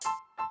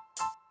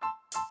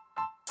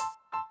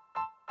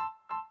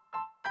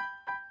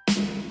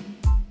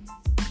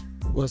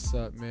What's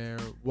up, man?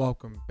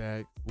 Welcome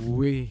back.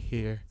 We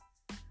here.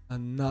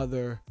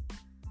 Another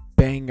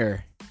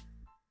banger.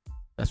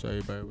 That's what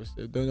everybody was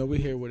saying. Don't know. We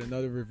here with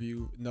another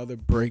review, another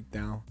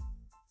breakdown.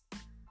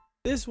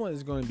 This one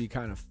is going to be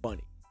kind of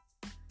funny.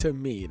 To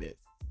me, it is.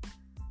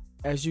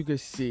 As you can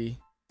see,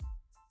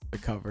 the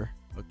cover.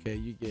 Okay,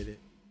 you get it.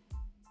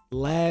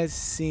 Last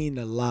Seen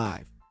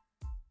Alive.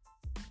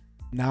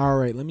 Now, all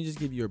right. Let me just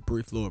give you a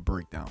brief little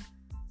breakdown.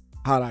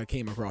 How I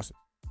came across it.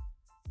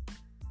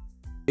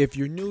 If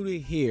you're new to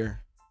here,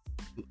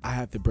 I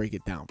have to break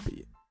it down for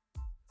you.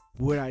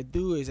 What I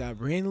do is I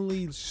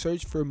randomly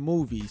search for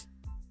movies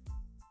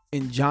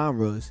in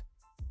genres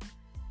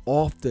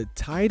off the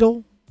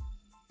title,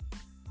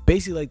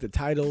 basically like the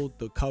title,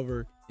 the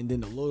cover, and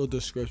then the little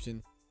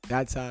description.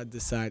 That's how I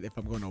decide if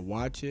I'm going to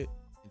watch it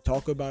and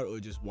talk about it or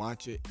just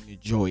watch it and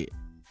enjoy it.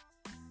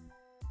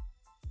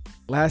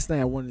 Last night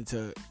I wanted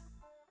to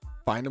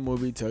find a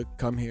movie to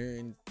come here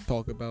and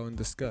talk about and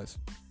discuss.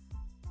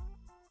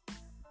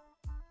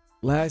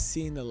 Last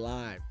Seen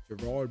Alive,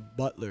 Gerard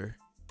Butler.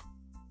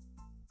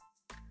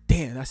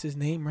 Damn, that's his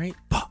name, right?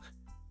 Fuck.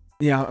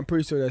 Yeah, I'm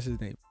pretty sure that's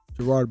his name.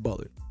 Gerard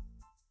Butler.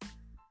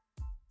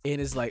 And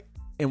it's like,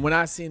 and when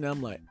I seen it,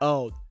 I'm like,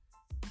 oh,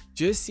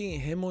 just seeing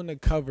him on the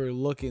cover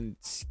looking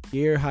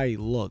scared how he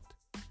looked.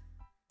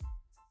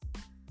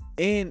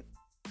 And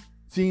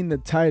seeing the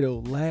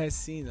title,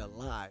 Last Seen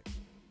Alive.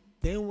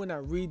 Then when I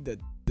read the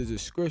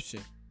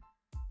description,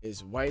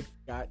 his wife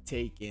got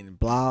taken,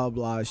 blah,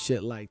 blah,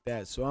 shit like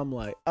that. So I'm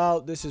like, oh,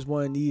 this is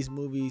one of these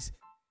movies.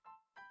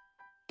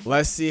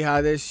 Let's see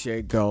how this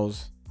shit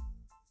goes.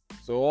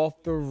 So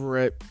off the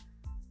rip,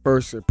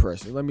 first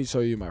impression. Let me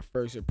show you my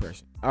first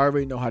impression. I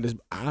already know how this,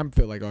 I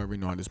feel like I already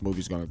know how this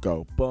movie's going to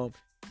go. Boom.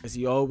 Because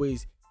he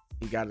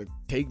got to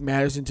take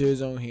matters into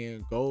his own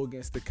hand, go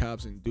against the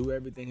cops and do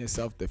everything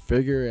himself to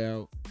figure it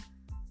out.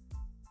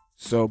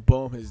 So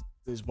boom,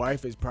 his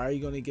wife is probably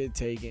going to get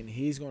taken.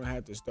 He's going to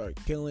have to start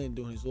killing,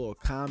 doing his little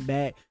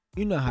combat.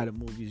 You know how the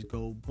movies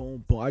go.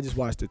 Boom, boom. I just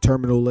watched The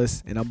Terminal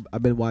List, and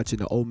I've been watching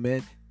The Old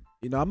Men.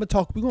 You know, we're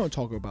going to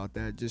talk about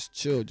that. Just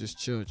chill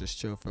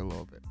for a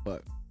little bit.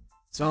 But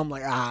so I'm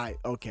like, all right,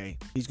 okay.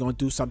 He's going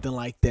to do something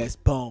like this.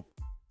 Boom.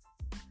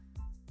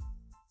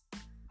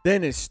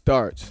 Then it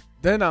starts.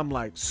 Then I'm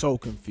like so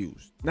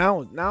confused.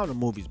 Now the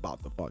movie's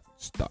about to fucking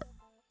start.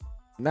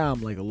 Now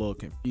I'm like a little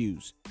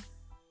confused.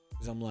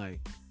 Because I'm like,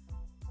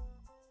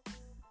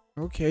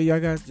 okay, y'all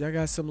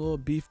got some little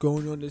beef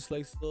going on. This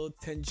like little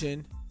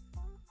tension.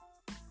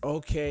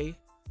 Okay.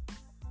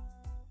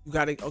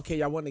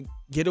 Y'all want to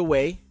get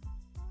away.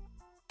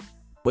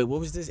 Wait, what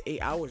was this?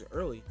 8 hours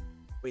early.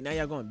 Wait, now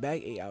y'all going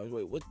back 8 hours.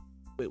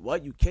 Wait,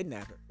 what? You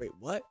kidnapped her. Wait,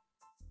 what?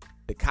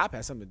 The cop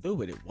has something to do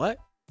with it. What?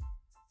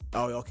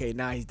 Oh, okay,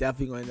 now he's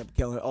definitely going to end up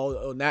killing her.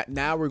 Oh,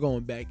 now we're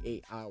going back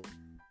 8 hours.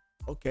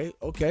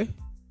 Okay.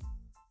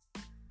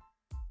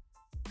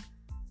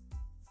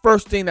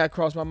 First thing that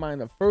crossed my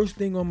mind, the first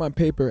thing on my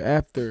paper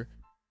after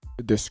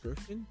the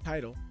description,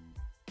 title,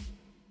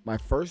 my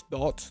first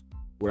thoughts,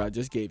 what I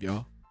just gave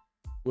y'all,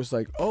 was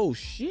like, oh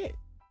shit.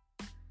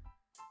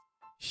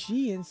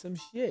 She in some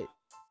shit.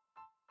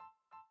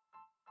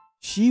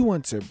 She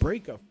wants a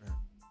breakup for him.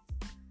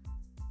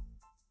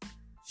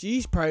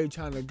 She's probably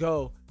trying to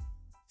go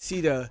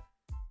see her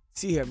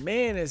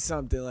man or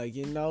something, like,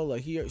 you know,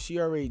 like she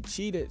already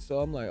cheated. So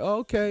I'm like, oh,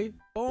 okay,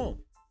 boom.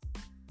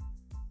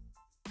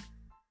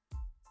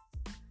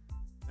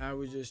 I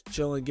was just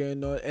chilling,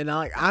 getting on, and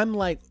I'm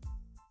like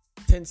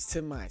tense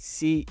to my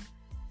seat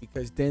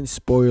because then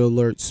spoiler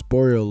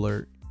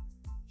alert,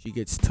 she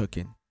gets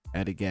taken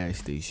at a gas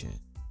station,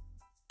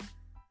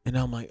 and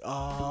I'm like,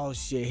 oh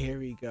shit, here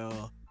we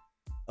go.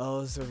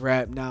 Oh, it's a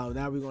wrap now.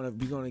 Now we're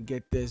gonna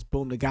get this.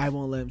 Boom, the guy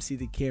won't let him see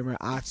the camera.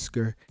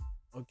 Oscar.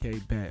 Okay,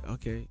 bet.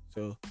 Okay,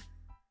 so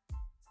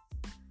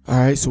all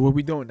right. So what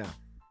we doing now?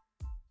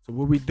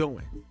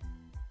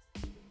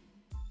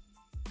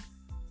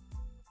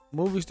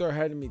 Movie start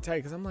having me tight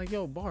because I'm like,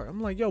 yo, Bart. I'm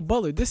like, yo,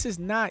 Butler. This is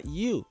not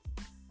you.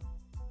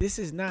 This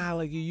is not how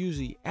like you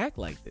usually act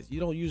like this.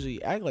 You don't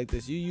usually act like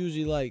this. You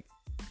usually like,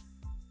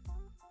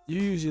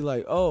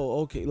 oh,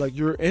 okay, like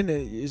you're in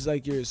it. It's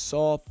like you're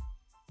soft.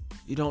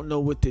 You don't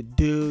know what to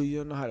do. You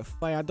don't know how to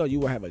fight. I thought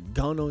you would have a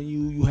gun on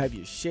you. You have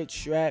your shit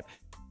strapped,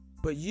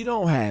 but you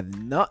don't have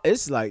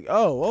It's like,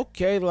 oh,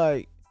 okay,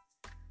 like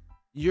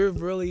they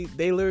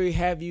literally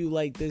have you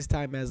like this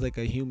time as like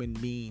a human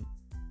being.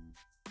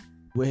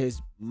 With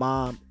his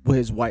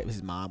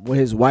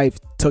wife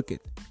took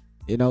it,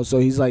 you know. So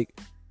he's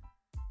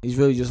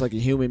really just like a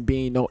human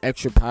being, no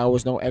extra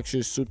powers, no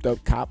extra souped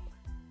up cop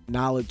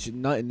knowledge,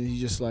 nothing. And he's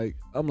just like,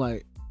 I'm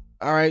like,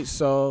 all right,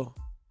 so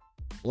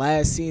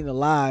Last Seen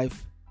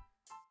Alive,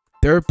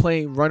 they're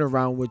playing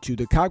runaround with you.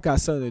 The cop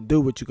got something to do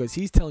with you because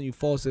he's telling you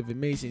false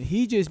information.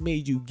 He just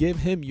made you give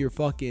him your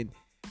fucking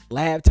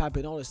laptop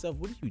and all this stuff.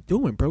 What are you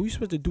doing, bro? You're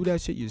supposed to do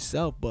that shit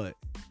yourself, but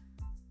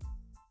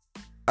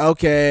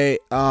okay,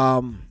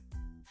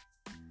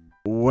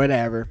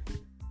 whatever.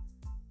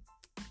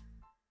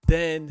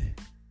 Then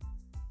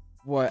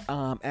what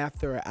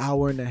after an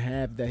hour and a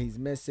half that he's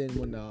missing,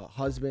 when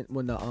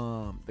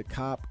the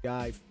cop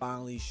guy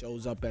finally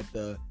shows up at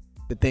the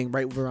thing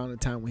right around the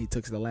time when he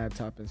took the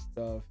laptop and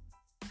stuff.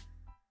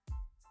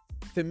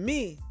 To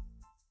me,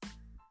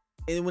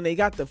 and when they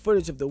got the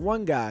footage of the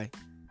one guy,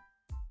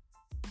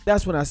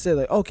 that's when I said,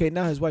 like, okay,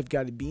 now his wife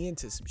got to be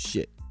into some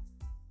shit,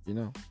 you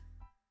know.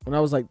 When I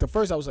was like,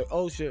 I was like,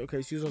 oh shit,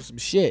 okay, she's on some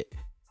shit.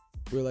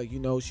 We're like, you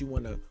know, she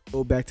want to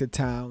go back to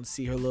town,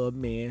 see her little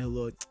man, her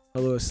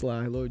little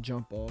slide, her little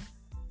jump off.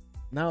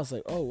 Now it's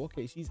like, oh,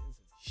 okay, she's in some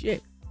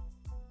shit.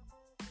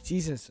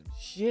 She's in some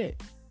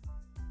shit.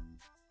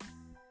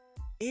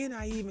 And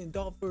I even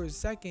thought for a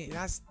second,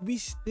 we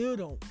still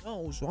don't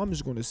know, so I'm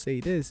just going to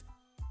say this.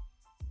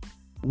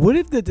 What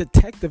if the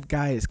detective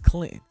guy is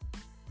Clinton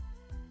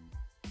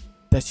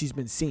that she's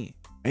been seeing?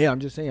 Hey, I'm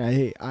just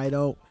saying, I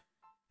don't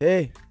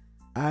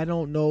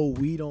know.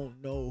 We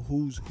don't know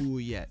who's who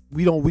yet.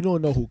 We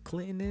don't know who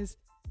Clinton is.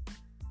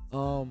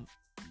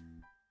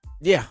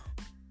 Yeah.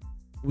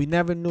 We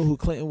never knew who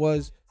Clinton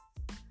was.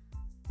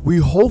 We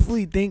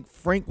hopefully think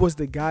Frank was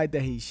the guy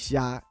that he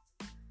shot.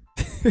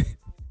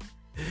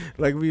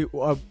 Like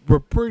we're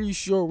pretty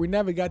sure. We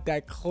never got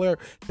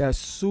that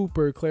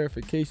super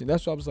clarification.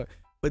 That's why I was like,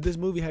 but this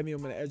movie had me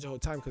on the edge the whole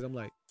time, because I'm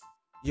like,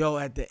 yo,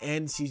 at the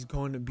end she's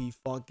going to be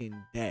fucking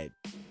dead.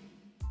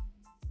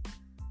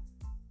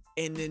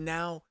 And then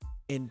now,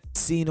 and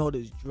seeing all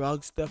this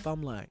drug stuff,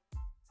 I'm like,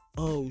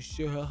 oh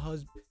shit, her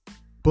husband,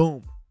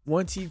 boom.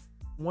 Once he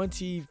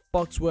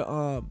fucks with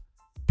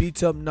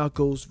beats up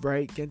Knuckles,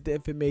 right? Get the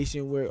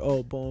information where,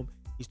 oh boom,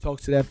 he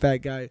talks to that fat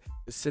guy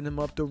to send him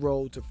up the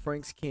road to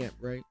Frank's camp,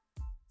 right?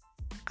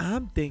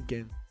 I'm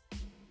thinking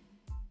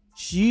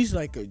she's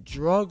like a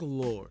drug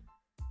lord.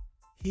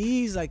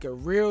 He's like a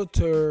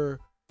realtor,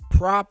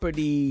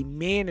 property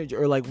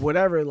manager, or like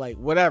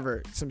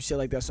whatever, some shit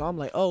like that. So I'm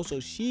like, oh, so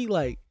she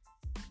got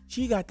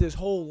this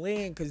whole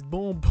land, because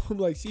boom,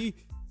 like she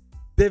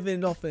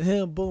dividend off of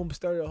him, boom,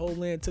 started a whole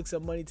land, took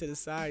some money to the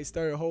side,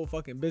 started a whole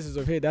fucking business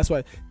over here. That's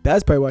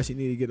probably why she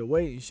needed to get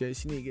away and shit.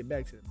 She needed to get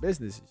back to the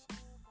business and shit.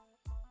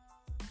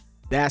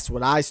 That's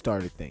what I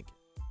started thinking.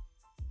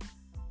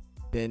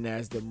 Then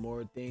as the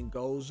more thing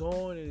goes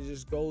on, and it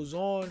just goes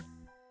on,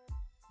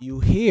 you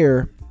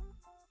hear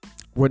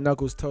what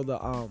Knuckles told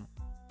the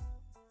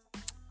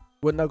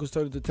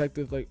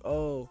detective, like,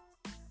 oh,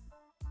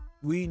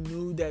 we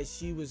knew that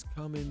she was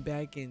coming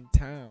back in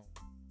town.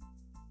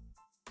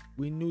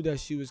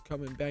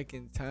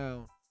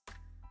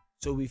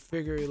 So we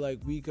figured like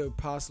we could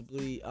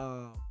possibly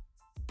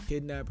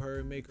kidnap her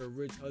and make her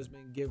rich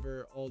husband, give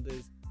her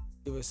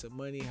some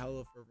money,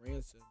 hella for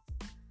ransom.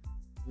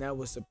 And that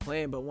was the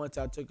plan. But once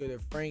I took her to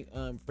Frank,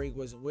 Frank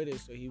wasn't with her,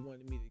 so he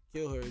wanted me to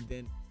kill her.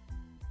 Then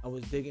I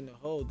was digging the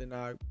hole. Then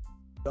I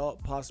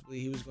thought possibly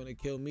he was gonna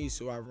kill me,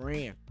 so I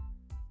ran.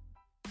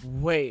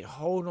 Wait,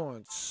 hold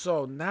on.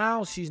 So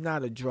now she's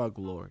not a drug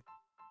lord.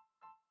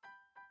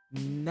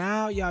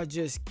 Now y'all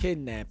just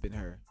kidnapping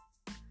her.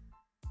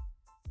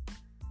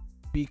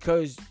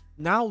 Because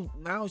now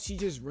she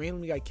just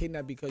randomly got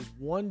kidnapped because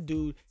one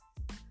dude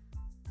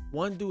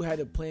had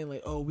a plan,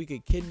 like, oh,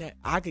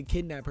 I could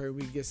kidnap her and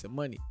we could get some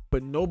money.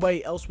 But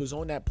nobody else was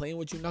on that plane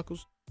with you,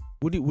 Knuckles?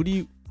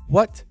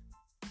 What?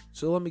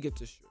 So let me get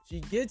this straight.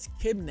 She gets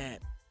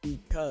kidnapped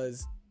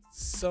because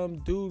some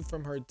dude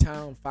from her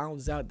town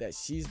finds out that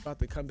she's about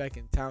to come back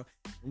in town,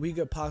 and we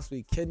could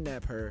possibly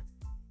kidnap her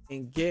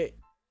and get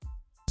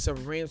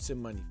some ransom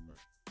money for her,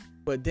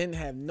 but didn't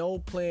have no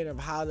plan of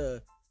how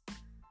to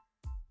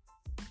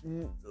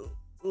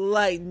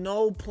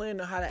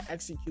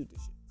execute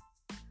this shit.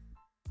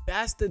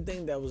 That's the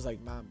thing that was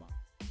like mind-boggling.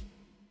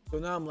 So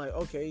now I'm like,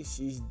 okay,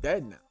 she's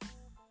dead now.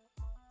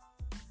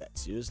 That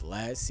she was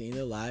last seen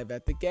alive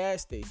at the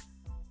gas station.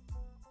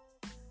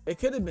 It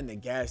could have been the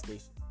gas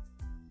station.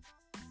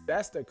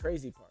 That's the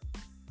crazy part.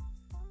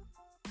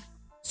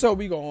 So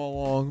we go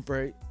along,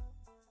 right?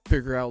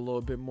 Figure out a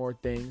little bit more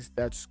things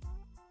that's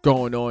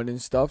going on and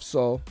stuff.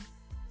 So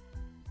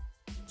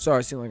sorry,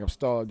 I seem like I'm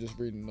stalled just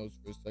reading notes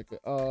for a second.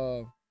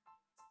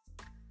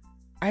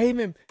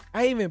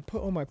 I even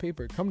put on my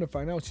paper, come to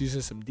find out she's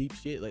just some deep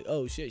shit. Like,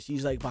 oh shit,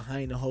 she's like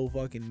behind the whole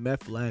fucking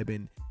meth lab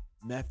and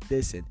meth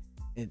this and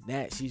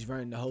that. She's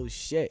running the whole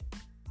shit.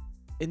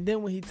 And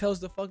then when he tells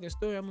the fucking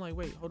story, I'm like,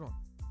 wait, hold on.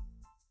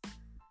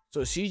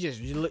 So so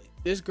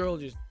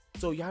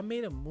y'all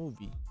made a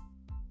movie.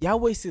 Y'all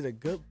wasted a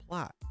good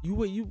plot.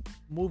 You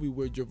movie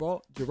where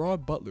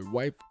Gerard Butler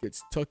wife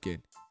gets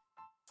taken,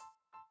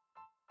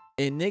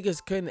 and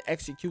niggas couldn't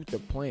execute the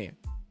plan.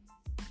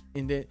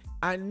 And then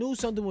I knew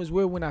something was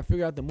weird when I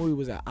figured out the movie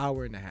was an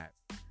hour and a half.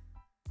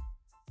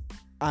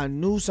 I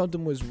knew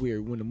something was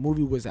weird when the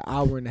movie was an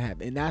hour and a half,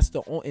 and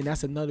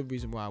that's another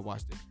reason why I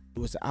watched it. It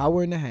was an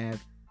hour and a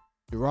half.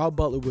 Gerard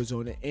Butler was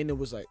on it, and it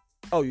was like,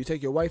 oh, you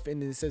take your wife,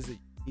 and then it says that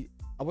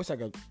I wish I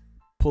could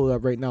pull it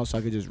up right now so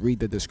I could just read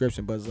the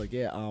description, but it's like,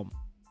 yeah,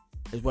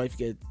 his wife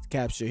gets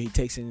captured. He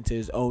takes it into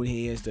his own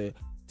hands to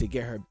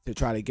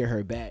try to get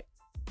her back.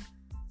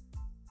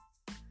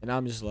 And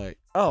I'm just like,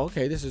 oh,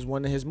 okay, this is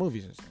one of his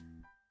movies and stuff.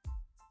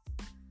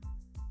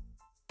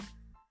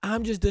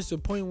 I'm just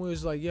disappointed when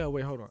it's like, yeah,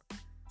 wait, hold on.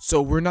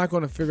 So we're not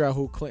gonna figure out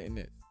who Clinton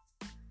is,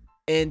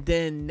 and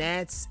then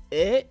that's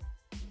it.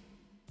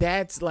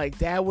 That's like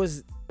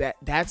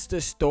that's the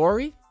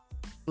story.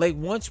 Like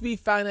once we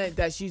find out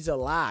that she's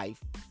alive,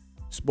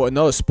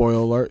 spoiler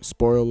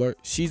alert,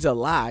 she's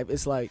alive.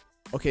 It's like,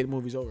 okay, the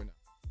movie's over now.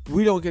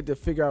 We don't get to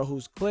figure out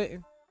who's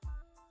Clinton.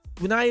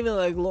 We're not even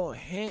like a little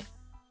hint,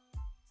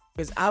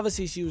 because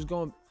obviously she was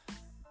going.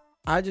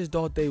 I just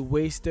thought they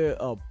wasted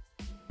a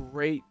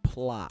great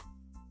plot,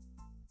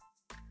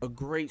 a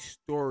great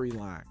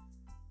storyline.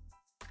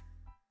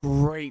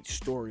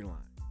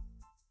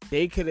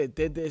 They could have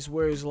did this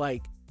where it's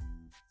like,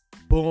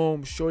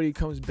 boom, shorty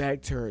comes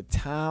back to her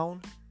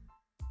town,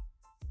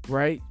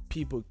 right?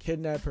 People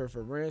kidnap her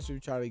for ransom,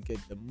 try to get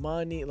the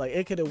money. Like,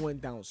 it could have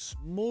went down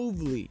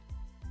smoothly.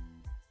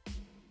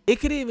 It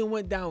could even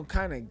went down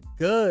kind of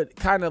good,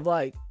 kind of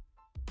like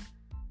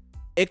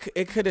it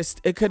could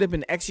have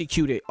been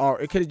executed,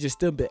 or it could have just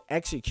still been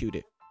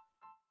executed.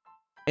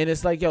 And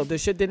it's like, yo,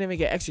 this shit didn't even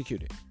get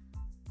executed.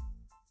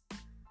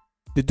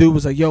 The dude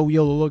was like, yo,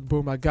 look,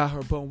 boom, I got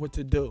her, boom, what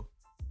to do?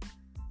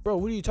 Bro,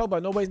 what are you talking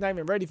about? Nobody's not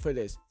even ready for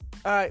this.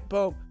 All right,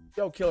 boom,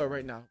 yo, kill her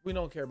right now. We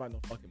don't care about no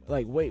fucking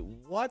money. Like, wait,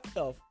 what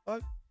the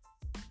fuck?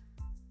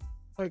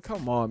 Like,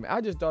 come on, man.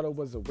 I just thought it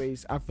was a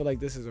waste. I feel like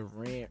this is a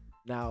rant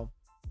now.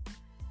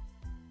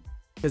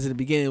 Because in the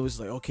beginning, it was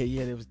like, okay,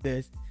 yeah, there was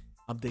this.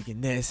 I'm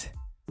thinking this.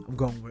 I'm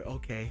going with,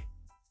 okay,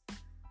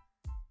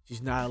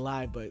 she's not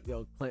alive, but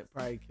yo, Clint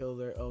probably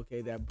killed her.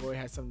 Okay, that boy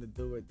had something to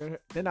do with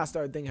it. Then I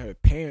started thinking her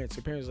parents.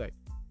 Her parents like,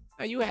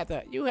 oh, you had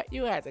to,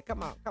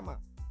 come on. And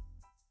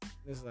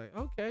it's like,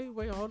 okay,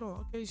 wait, hold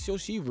on. Okay, so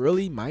she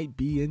really might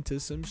be into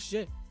some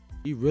shit.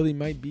 She really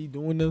might be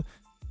doing the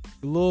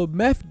little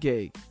meth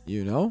gig,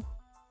 you know?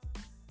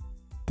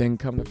 Then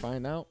come to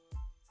find out,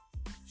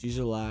 she's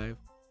alive.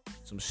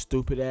 Some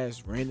stupid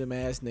ass, random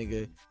ass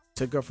nigga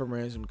took her for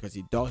ransom because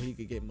he thought he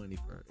could get money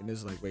for her. And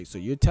it's like, wait, so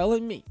you're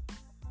telling me?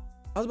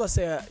 I was about to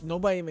say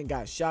nobody even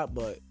got shot,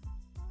 but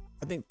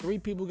I think 3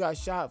 people got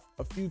shot.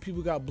 A few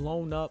people got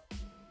blown up.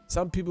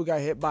 Some people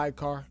got hit by a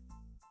car.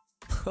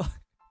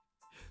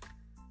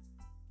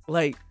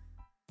 Like,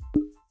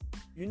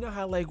 you know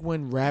how like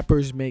when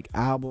rappers make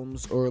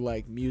albums or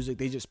like music,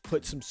 they just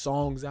put some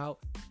songs out.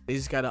 They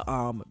just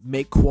gotta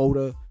make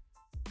quota.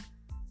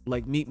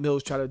 Like Meek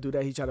Mill's try to do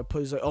that. He try to put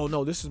his like, oh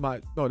no, this is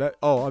my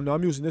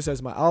I'm using this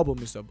as my album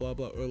and stuff, blah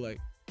blah. Or like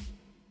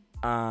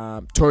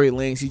Tory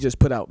Lanez, he just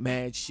put out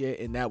mad shit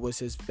and that was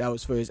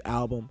for his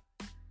album.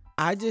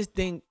 I just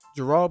think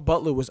Gerard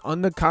Butler was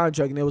under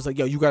contract and it was like,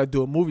 yo, you gotta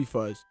do a movie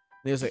for us.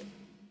 And it was like,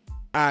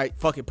 all right,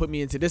 fuck it, put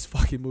me into this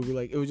fucking movie.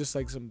 Like, it was just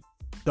like some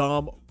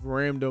dumb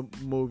random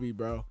movie,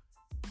 bro.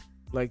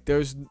 Like,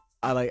 I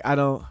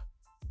feel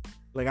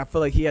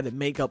like he had to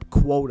make up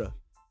quota.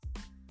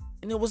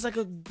 And it was like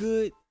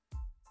it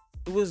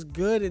was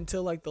good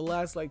until like the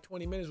last like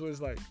 20 minutes where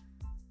it's like,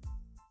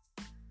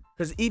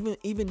 because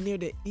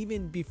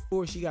even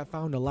before she got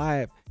found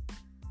alive,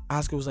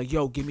 Oscar was like,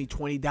 yo, give me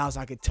 $20.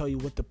 I could tell you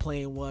what the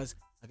plan was.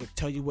 I could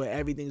tell you where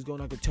everything's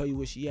going. I could tell you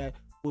where she at,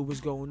 what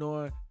was going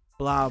on,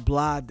 blah,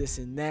 blah, this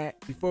and that.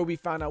 Before we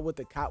found out what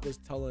the cop was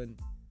talking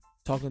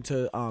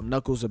to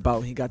Knuckles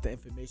about, he got the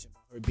information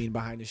about her being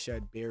behind the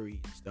shed,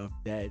 buried and stuff,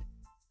 dead.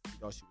 He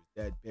thought she was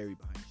dead, buried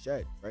behind the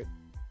shed, right?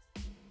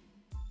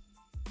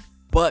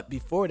 But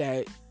before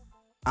that,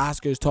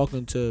 Oscar's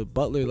talking to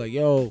Butler like,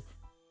 yo,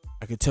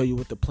 I could tell you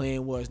what the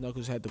plan was.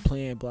 Knuckles had the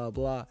plan, blah,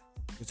 blah.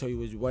 I can tell you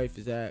where your wife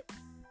is at.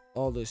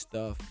 All this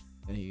stuff.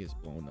 And he gets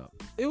blown up.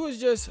 It was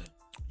just,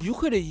 you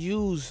could have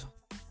used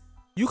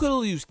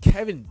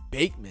Kevin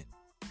Bateman.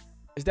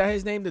 Is that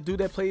his name? The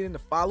dude that played in The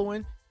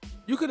Following?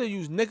 You could have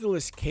used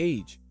Nicolas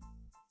Cage.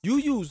 You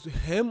used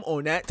him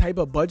on that type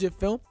of budget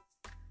film,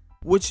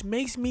 which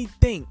makes me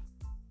think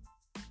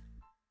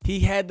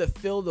he had to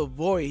fill the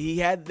void.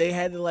 They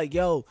had to like,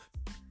 yo,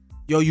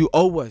 you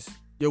owe us.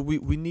 Yo,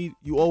 we need,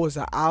 you owe us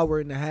an hour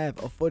and a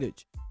half of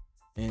footage.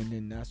 And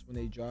then that's when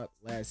they dropped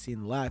Last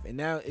Seen Alive. And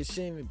now it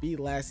shouldn't even be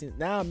Last Seen.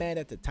 Now I'm mad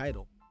at the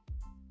title.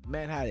 I'm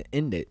mad how to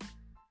end it.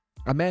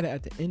 I'm mad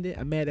at the end it.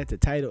 I'm mad at the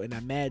title. And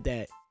I'm mad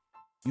that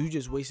you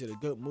just wasted a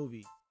good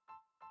movie.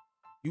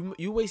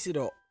 You wasted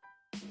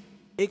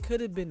it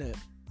could have been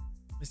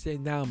let's say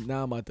now I'm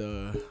about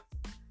to,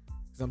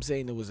 because I'm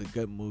saying it was a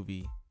good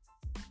movie.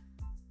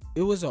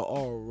 It was an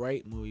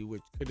alright movie,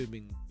 which could have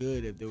been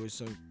good if there was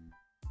some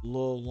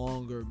little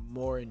longer,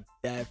 more in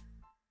depth,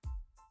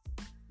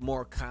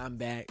 more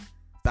combat.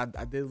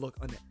 I did look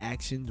on the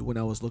action when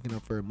I was looking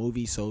up for a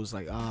movie, so it was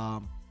like,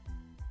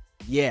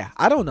 yeah,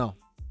 I don't know.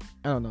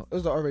 It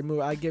was an alright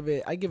movie. I give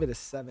it a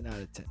 7 out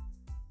of 10.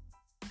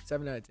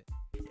 7 out of 10.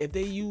 If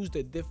they used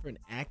a different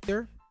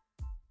actor,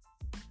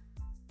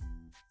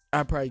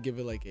 I'd probably give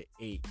it like an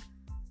 8.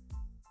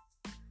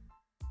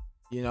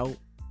 You know,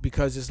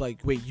 because it's like,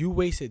 wait, you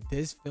wasted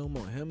this film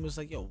on him? It's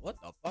like, yo, what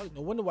the fuck?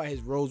 No wonder why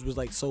his roles was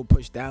like so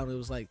pushed down. It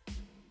was like,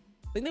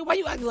 nigga, why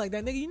you acting like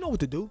that, nigga? You know what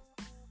to do.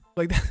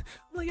 Like that.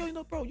 I'm like,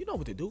 yo, bro, you know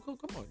what to do. Come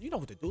on, you know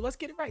what to do. Let's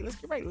get it right.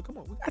 Come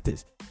on, we got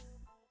this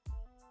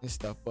and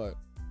stuff. But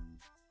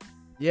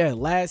Yeah,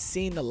 last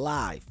seen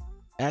alive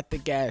at the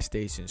gas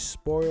station.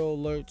 Spoiler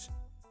alerts.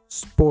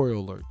 Spoiler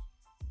alert.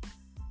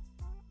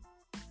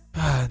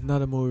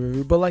 Another movie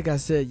review. But like I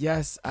said,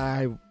 yes,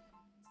 I'm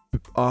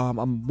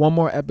one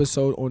more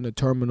episode on the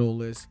terminal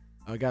list.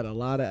 I got a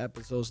lot of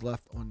episodes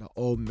left on the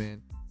Old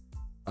Man.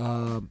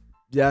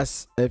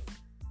 Yes, if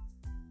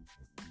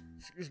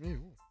excuse me,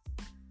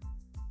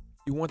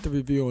 you want the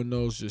review on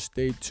those, just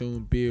stay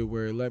tuned, be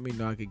aware, let me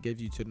know. I could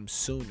give you to them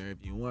sooner if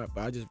you want.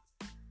 But I just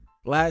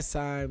last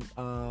time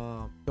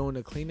doing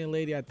the cleaning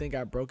lady, I think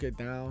I broke it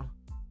down.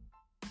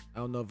 I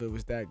don't know if it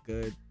was that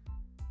good.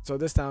 So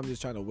this time I'm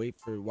just trying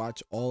to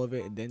watch all of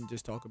it and then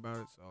just talk about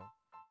it. So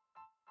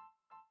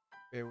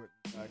bear with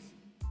me, guys.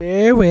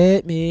 Bear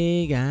with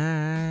me,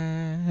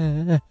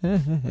 guys.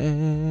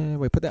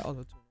 Wait, put that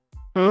auto tune.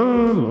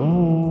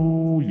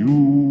 Hello,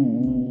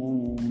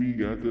 you. We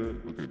got the.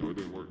 Okay, no, it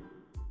didn't work.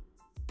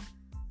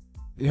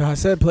 Yo, I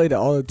said play the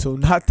auto tune,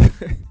 not the.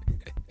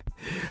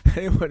 I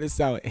didn't want to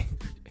sound angry.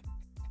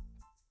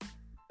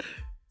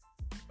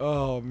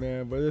 Oh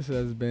man, but this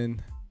has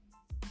been.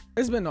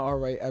 It's been an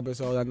alright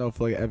episode. I know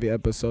for like every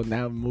episode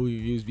now, movie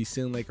reviews be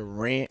seeming like a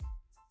rant.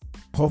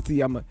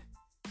 Hopefully,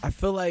 I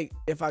feel like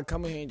if I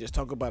come in here and just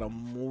talk about a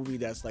movie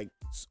that's like,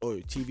 or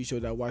a TV show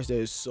that I watched that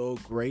is so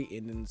great,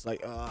 and then it's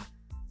like I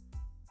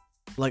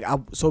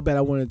so bad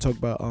I want to talk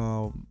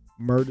about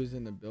Murders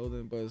in the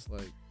Building, but it's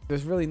like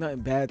there's really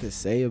nothing bad to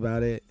say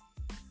about it.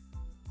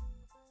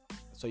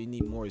 So you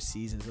need more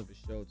seasons of a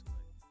show.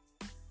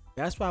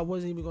 That's why I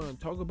wasn't even going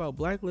to talk about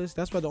Blacklist.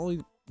 That's why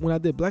when I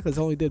did Blacklist,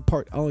 I only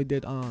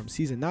did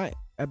season 9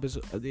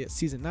 episode,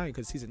 season 9,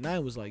 because season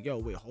 9 was like, yo,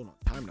 wait, hold on,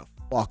 time to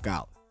fuck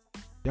out.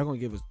 Y'all gonna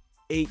give us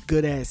 8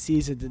 good ass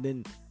seasons and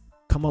then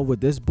come up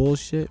with this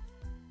bullshit?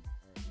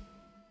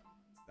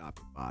 Stop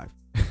it,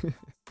 5.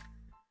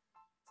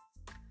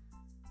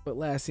 But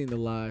last seen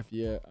alive,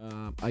 yeah,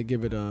 I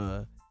give it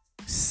a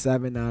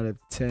 7 out of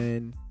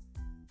 10.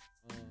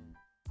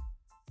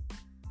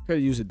 Could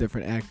have used a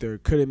different actor.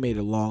 Could have made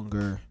it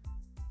longer.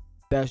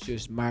 That's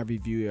just my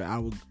review. I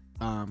would,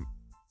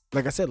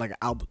 like I said, like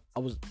I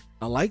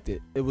liked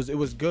it. It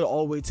was good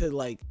all the way to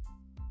like,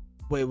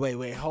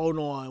 wait, hold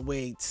on,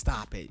 wait,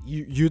 stop it.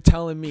 You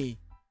telling me,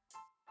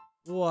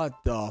 what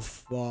the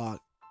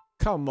fuck?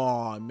 Come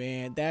on,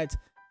 man. And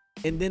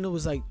then it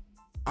was like,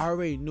 I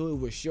already knew it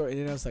was short, and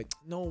then I was like,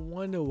 no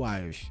wonder why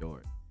it was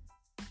short.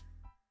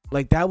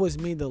 Like that was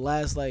me the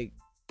last like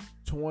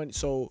 20.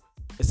 So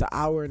it's an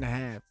hour and a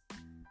half.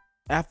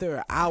 After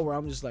an hour,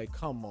 I'm just like,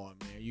 come on,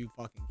 man. Are you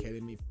fucking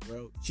kidding me, for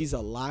real? She's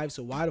alive,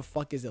 so why the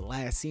fuck is it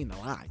last seen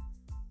alive?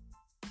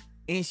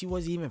 And she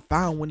wasn't even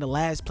found when the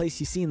last place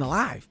she's seen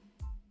alive.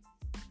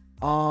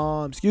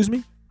 Excuse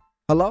me?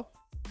 Hello?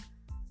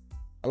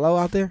 Hello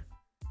out there?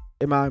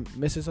 Am I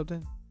missing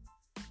something?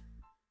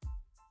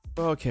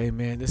 Okay,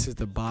 man, this is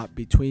the bot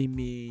between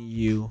me and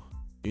you.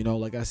 You know,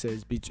 like I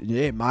said,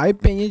 in my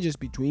opinion, just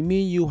between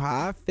me and you,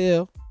 how I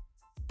feel.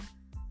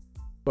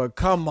 But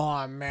come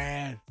on,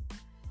 man.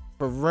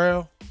 For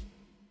real?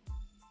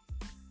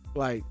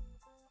 Like,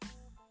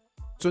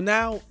 so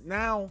now,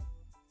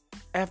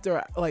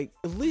 after, like,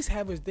 at least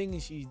have us thinking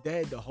she's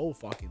dead the whole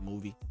fucking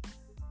movie.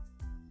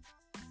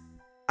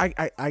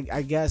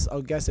 I guess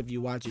if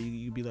you watch it,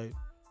 you'd be like,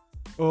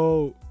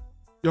 oh,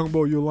 young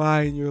boy, you're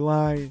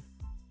lying.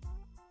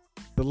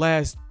 The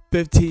last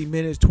 15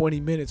 minutes, 20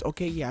 minutes.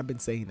 Okay, yeah, I've been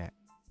saying that.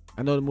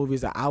 I know the movie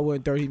is an hour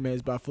and 30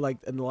 minutes, but I feel like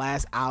in the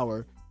last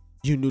hour,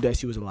 you knew that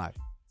she was alive.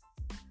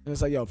 And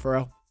it's like, yo, for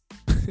real.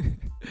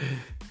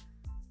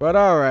 But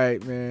all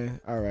right,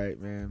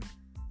 man.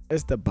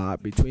 It's the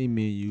bot between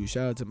me and you.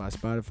 Shout out to my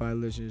Spotify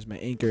listeners, my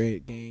Anchor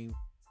gang,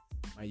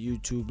 my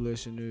YouTube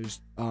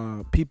listeners,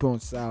 people on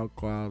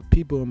SoundCloud,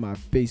 people in my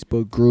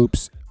Facebook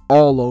groups,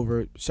 all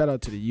over. Shout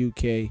out to the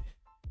UK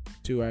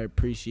too. I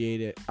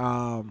appreciate it.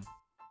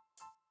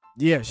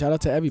 Yeah, shout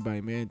out to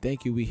everybody, man.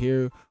 Thank you. We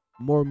hear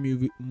more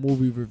movie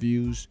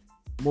reviews,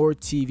 more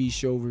TV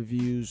show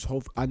reviews.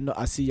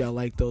 I see y'all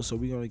like those, so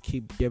we're gonna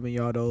keep giving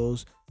y'all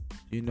those.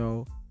 You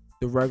know,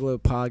 the regular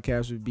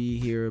podcast would be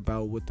here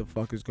about what the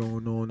fuck is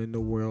going on in the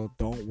world.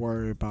 Don't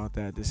worry about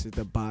that. This is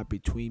the bot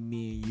between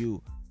me and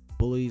you.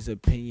 Bully's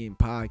Opinion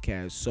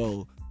Podcast.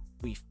 So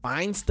we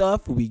find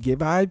stuff, we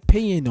give our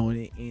opinion on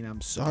it, and I'm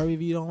sorry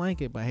if you don't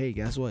like it, but hey,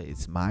 guess what?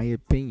 It's my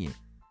opinion.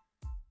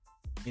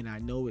 And I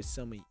know it's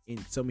some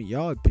of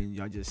y'all opinion,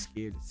 y'all just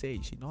scared to say.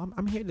 You know,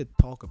 I'm here to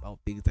talk about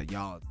things that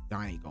y'all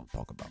ain't gonna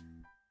talk about.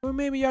 Or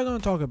maybe y'all gonna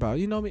talk about,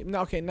 you know me.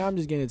 Okay, now I'm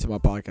just getting into my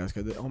podcast,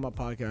 because on my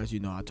podcast, you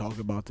know, I talk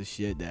about the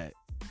shit that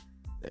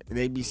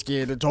they be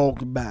scared to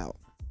talk about.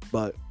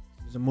 But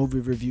it's a movie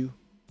review,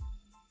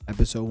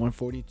 episode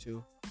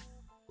 142,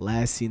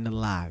 last seen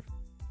alive,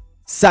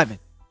 7.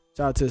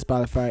 Shout out to the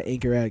Spotify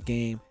Anchor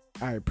game.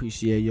 I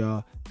appreciate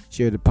y'all.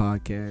 Share the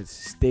podcast.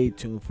 Stay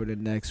tuned for the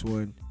next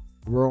one.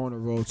 We're on the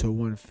road to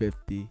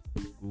 150.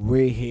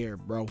 We're here,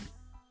 bro.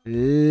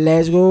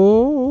 Let's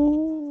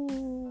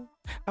go.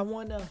 I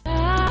wanna